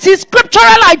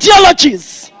anti-scriptural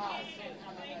ideologies.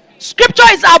 Scripture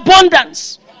is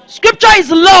abundance. Scripture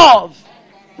is love.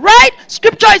 Right?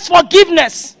 Scripture is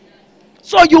forgiveness.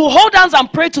 So you hold hands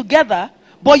and pray together,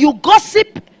 but you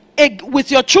gossip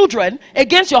with your children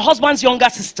against your husband's younger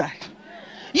sister.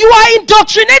 You are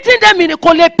indoctrinating them in a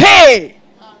kolepe.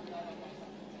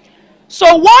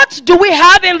 So what do we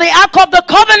have in the Ark of the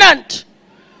Covenant?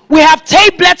 We have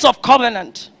tablets of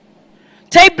covenant.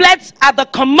 Tablets are the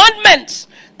commandments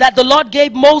that the Lord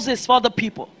gave Moses for the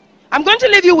people. I'm going to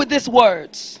leave you with these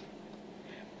words.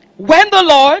 When the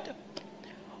Lord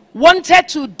wanted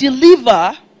to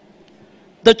deliver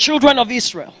the children of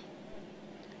Israel,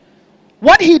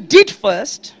 what he did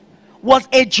first was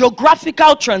a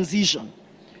geographical transition.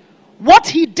 What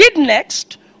he did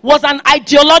next was an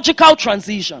ideological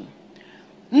transition.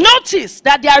 Notice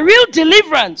that their real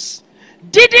deliverance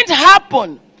didn't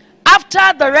happen after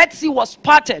the Red Sea was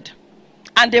parted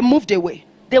and they moved away.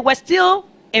 They were still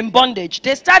in bondage.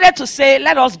 They started to say,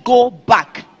 let us go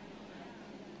back.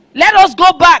 Let us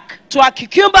go back to our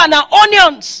cucumber and our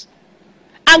onions.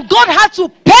 And God had to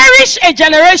perish a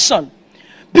generation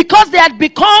because they had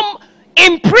become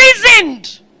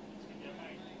imprisoned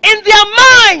in their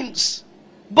minds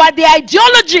by the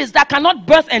ideologies that cannot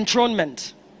birth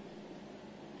enthronement.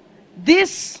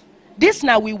 This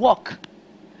now we walk.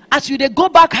 As you they go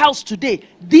back house today,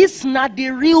 this not the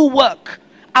real work.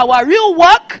 Our real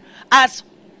work as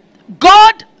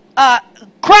God,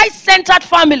 Christ-centered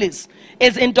families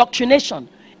is indoctrination,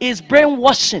 is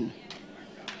brainwashing.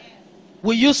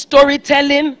 We use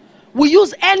storytelling. We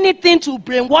use anything to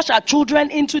brainwash our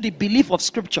children into the belief of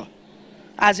Scripture.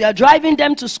 As you are driving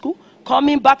them to school,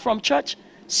 coming back from church,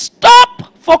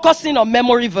 stop focusing on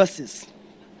memory verses.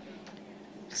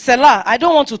 Selah, I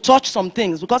don't want to touch some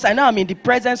things because I know I'm in the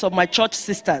presence of my church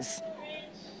sisters.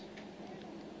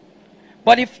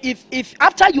 But if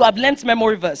after you have learnt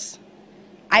memory verse,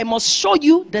 I must show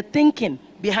you the thinking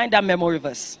behind that memory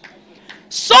verse.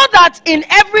 So that in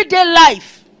everyday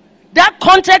life, that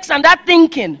context and that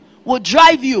thinking will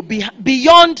drive you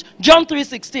beyond John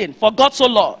 3:16. For God so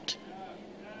loved.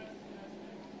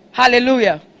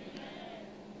 Hallelujah.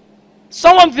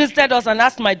 Someone visited us and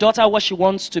asked my daughter what she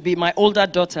wants to be, my older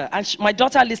daughter. And my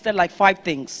daughter listed like 5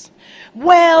 things.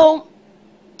 Well,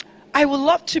 I would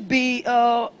love to be,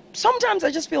 sometimes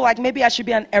I just feel like maybe I should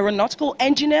be an aeronautical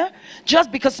engineer.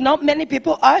 Just because not many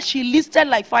people are. She listed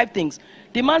like 5 things.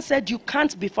 The man said, you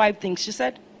can't be 5 things. She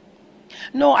said,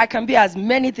 no, I can be as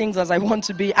many things as I want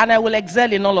to be. And I will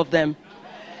excel in all of them.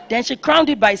 Then she crowned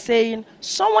it by saying,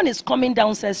 someone is coming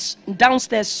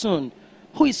downstairs soon,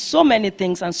 who is so many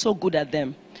things and so good at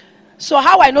them. So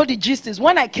how I know the gist is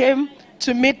when I came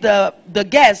to meet the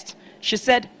guest, she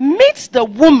said, meet the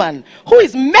woman who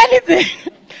is many things.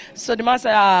 So the man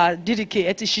said, Didike,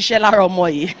 eti shishe laro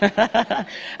moi.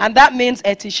 And that means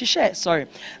eti shishe, sorry.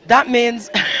 That means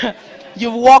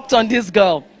you've walked on this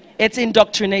girl. It's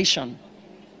indoctrination.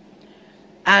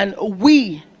 And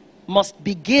we must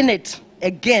begin it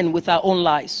again with our own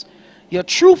lives. Your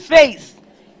true faith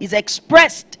is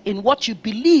expressed in what you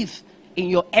believe in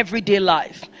your everyday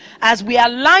life. As we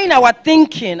align our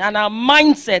thinking and our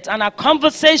mindset and our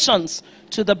conversations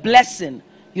to the blessing,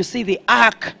 you see the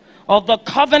ark of the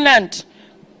covenant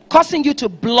causing you to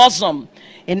blossom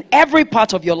in every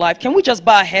part of your life. Can we just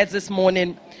bow our heads this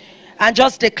morning and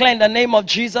just declare in the name of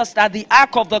Jesus that the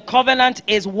Ark of the Covenant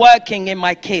is working in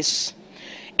my case?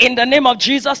 In the name of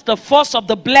Jesus, the force of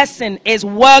the blessing is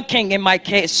working in my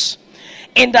case.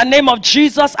 In the name of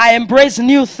Jesus, I embrace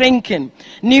new thinking,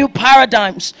 new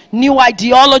paradigms, new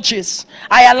ideologies.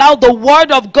 I allow the word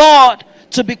of God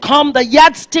to become the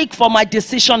yardstick for my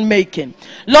decision making.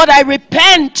 Lord, I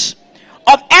repent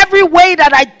of every way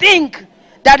that I think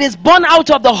that is born out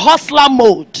of the hustler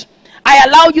mode. I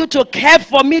allow you to care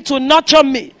for me, to nurture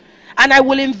me, and I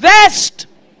will invest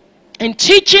in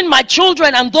teaching my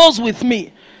children and those with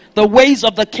me the ways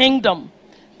of the kingdom.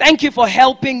 Thank you for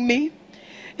helping me.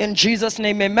 In Jesus'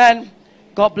 name, amen.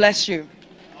 God bless you.